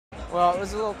Well, it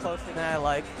was a little closer than I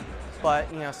like, but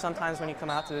sometimes when you come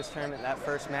out to this tournament, that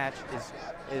first match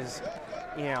is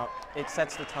it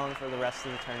sets the tone for the rest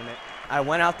of the tournament. I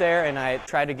went out there and I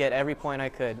tried to get every point I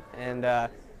could, and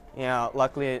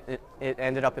luckily it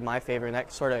ended up in my favor, and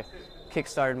that sort of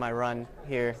kick-started my run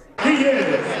here. He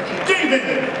is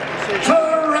David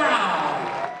Terao.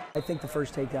 I think the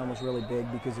first takedown was really big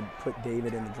because it put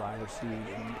David in the driver's seat,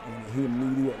 and he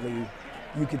immediately,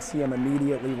 you could see him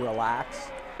immediately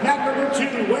relax. At number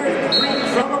 2, wearing the green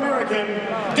from American,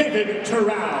 David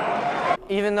Terao.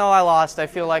 Even though I lost, I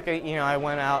feel like I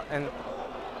went out and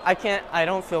I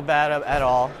don't feel bad at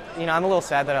all. I'm a little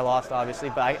sad that I lost, obviously,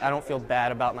 but I don't feel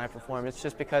bad about my performance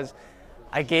just because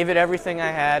I gave it everything I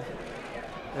had.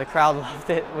 The crowd loved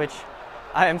it, which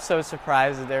I am so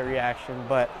surprised at their reaction,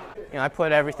 but I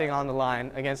put everything on the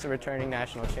line against the returning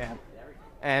national champ,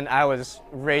 and I was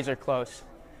razor close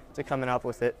to coming up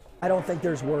with it. I don't think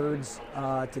there's words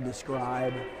to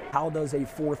describe how does a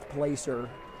fourth placer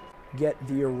get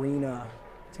the arena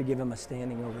to give him a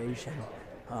standing ovation.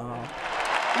 Ladies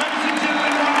and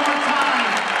gentlemen, one more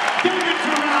time, David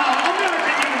Terao,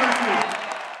 American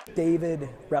University. David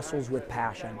wrestles with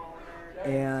passion,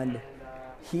 and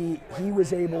he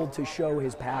was able to show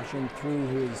his passion through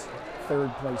his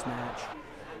third place match,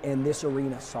 and this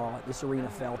arena saw it, this arena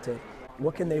felt it.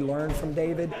 What can they learn from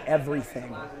David?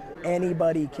 Everything.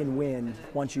 Anybody can win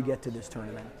once you get to this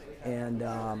tournament, and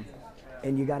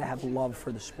you got to have love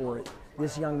for the sport.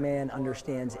 This young man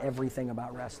understands everything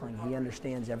about wrestling. He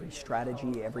understands every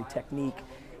strategy, every technique.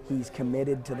 He's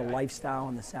committed to the lifestyle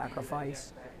and the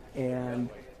sacrifice, and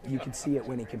you can see it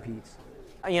when he competes.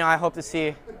 I hope to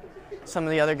see some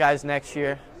of the other guys next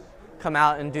year come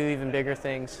out and do even bigger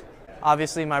things.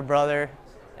 Obviously my brother,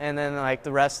 and then like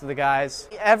the rest of the guys.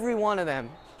 Every one of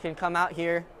them can come out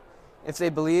here if they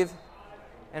believe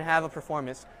and have a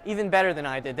performance, even better than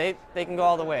I did. They can go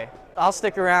all the way. I'll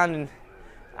stick around and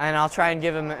I'll try and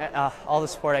give them all the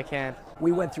support I can.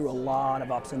 We went through a lot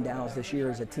of ups and downs this year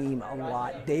as a team, a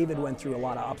lot. David went through a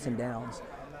lot of ups and downs,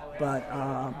 but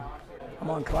I'm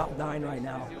on cloud 9 right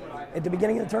now. At the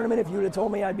beginning of the tournament, if you would have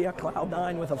told me I'd be at cloud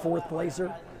 9 with a fourth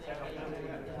placer,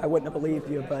 I wouldn't have believed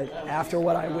you, but after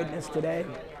what I witnessed today,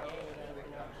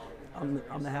 I'm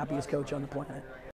the happiest coach on the planet.